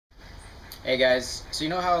Hey guys, so you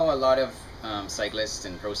know how a lot of cyclists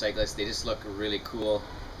and pro cyclists, they just look really cool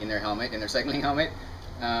in their helmet, in their cycling helmet?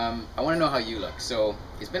 I want to know how you look. So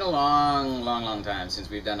it's been a long time since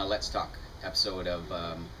we've done a Let's Talk episode of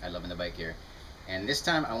I Loving the Bike here. And this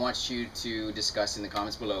time I want you to discuss in the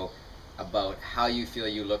comments below about how you feel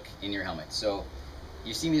you look in your helmet. So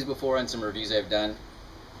you've seen these before on some reviews I've done.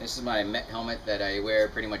 This is my Met helmet that I wear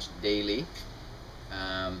pretty much daily.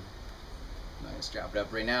 I'm gonna strap it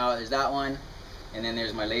up right now. There's that one, and then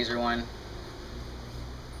there's my laser one.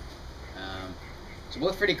 Um, so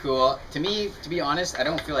both pretty cool. To me, to be honest, I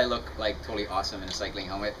don't feel I look like totally awesome in a cycling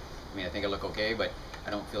helmet. I mean, I think I look okay, but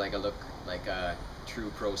I don't feel like I look like a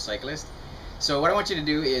true pro cyclist. So what I want you to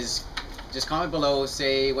do is just comment below,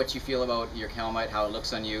 say what you feel about your helmet, how it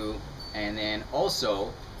looks on you, and then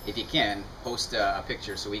also, if you can, post a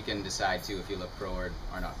picture so we can decide too if you look pro or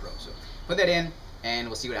not pro. So put that in, and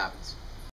we'll see what happens.